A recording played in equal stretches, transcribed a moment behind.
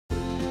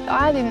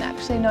I didn't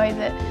actually know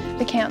that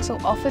the council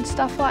offered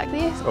stuff like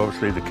this.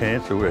 Obviously the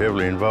council were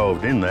heavily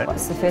involved in that.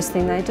 What's the first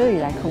thing they do?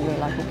 They call their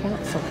local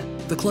council.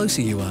 The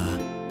closer you are,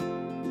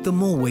 the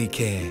more we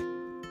care.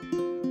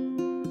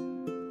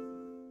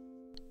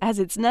 As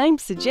its name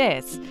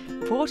suggests,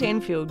 Port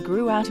Enfield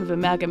grew out of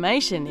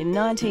amalgamation in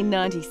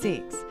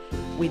 1996.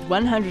 With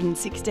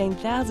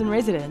 116,000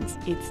 residents,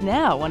 it's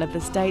now one of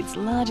the state's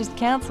largest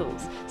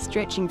councils,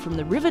 stretching from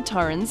the River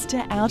Torrens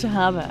to Outer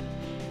Harbour.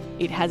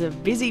 It has a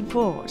busy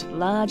port,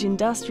 large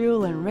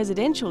industrial and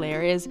residential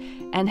areas,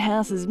 and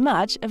houses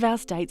much of our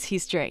state's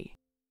history.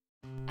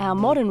 Our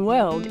modern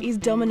world is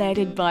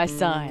dominated by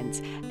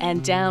signs,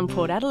 and down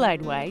Port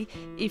Adelaide Way,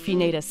 if you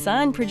need a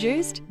sign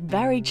produced,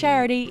 Barry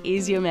Charity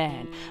is your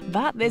man.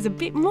 But there's a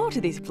bit more to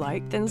this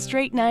bloke than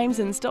street names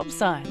and stop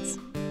signs.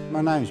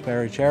 My name's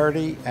Barry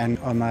Charity and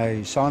I'm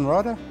a sign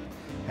writer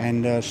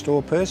and a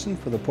store person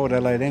for the Port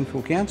Adelaide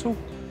Enfield Council.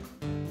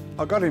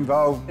 I got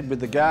involved with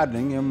the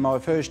gardening and my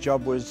first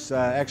job was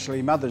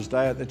actually Mother's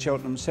Day at the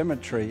Cheltenham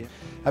Cemetery.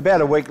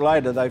 About a week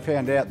later they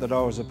found out that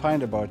I was a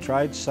painter by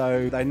trade,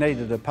 so they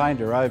needed a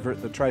painter over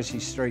at the Tracy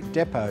Street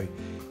Depot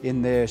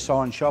in their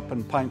sign shop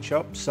and paint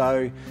shop.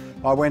 So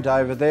I went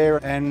over there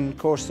and of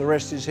course the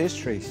rest is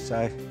history.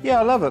 So yeah,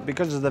 I love it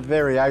because the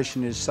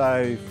variation is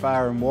so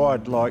far and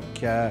wide. Like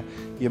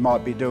you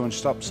might be doing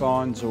stop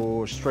signs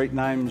or street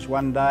names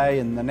one day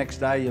and the next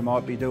day you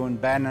might be doing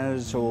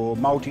banners or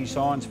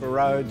multi-signs for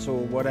roads or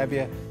what have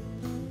you.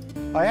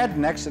 I had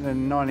an accident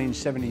in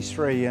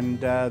 1973 and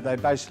they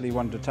basically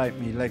wanted to take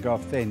me leg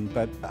off then,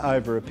 but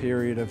over a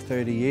period of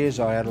 30 years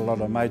I had a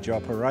lot of major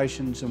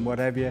operations and what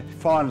have you.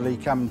 Finally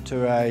come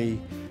to a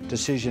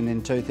decision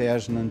in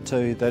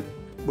 2002 that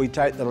we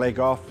take the leg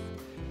off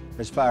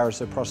as far as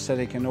the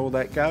prosthetic and all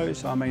that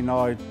goes. I mean,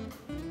 I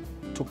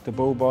took the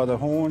bull by the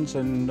horns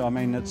and I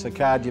mean, it's a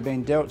card you've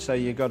been dealt, so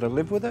you've got to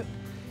live with it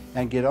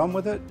and get on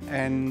with it,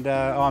 and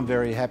I'm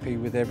very happy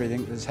with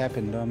everything that's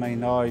happened. I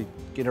mean, I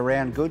get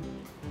around good.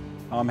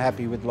 I'm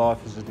happy with life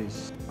as it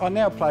is. I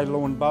now play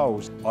lawn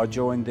bowls. I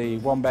joined the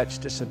Wombats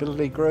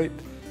Disability Group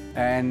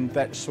and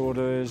that sort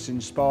of has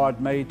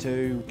inspired me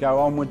to go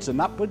onwards and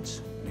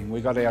upwards. We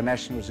got our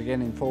nationals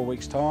again in 4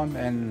 weeks' time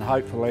and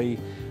hopefully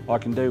I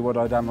can do what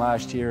I done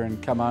last year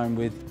and come home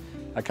with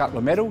a couple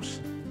of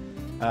medals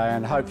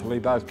and hopefully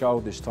both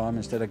gold this time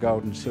instead of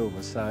gold and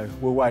silver, so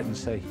we'll wait and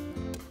see.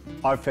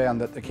 I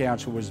found that the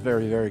council was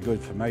very, very good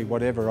for me.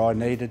 Whatever I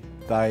needed,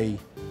 they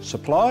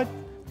supplied.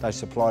 They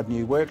supplied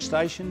new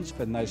workstations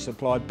and they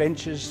supplied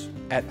benches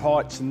at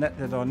heights and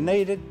that I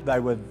needed. They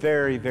were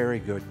very, very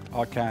good.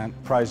 I can't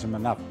praise them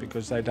enough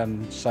because they've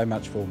done so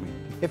much for me.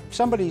 If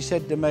somebody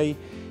said to me,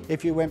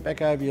 if you went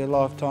back over your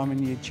lifetime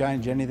and you'd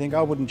change anything,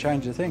 I wouldn't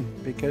change a thing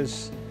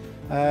because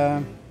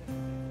there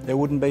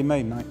wouldn't be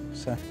me, mate.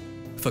 So.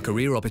 For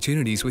career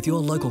opportunities with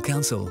your local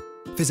council,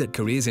 visit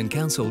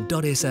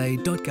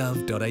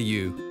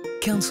careersincouncil.sa.gov.au.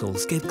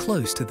 Councils get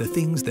close to the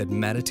things that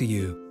matter to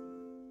you.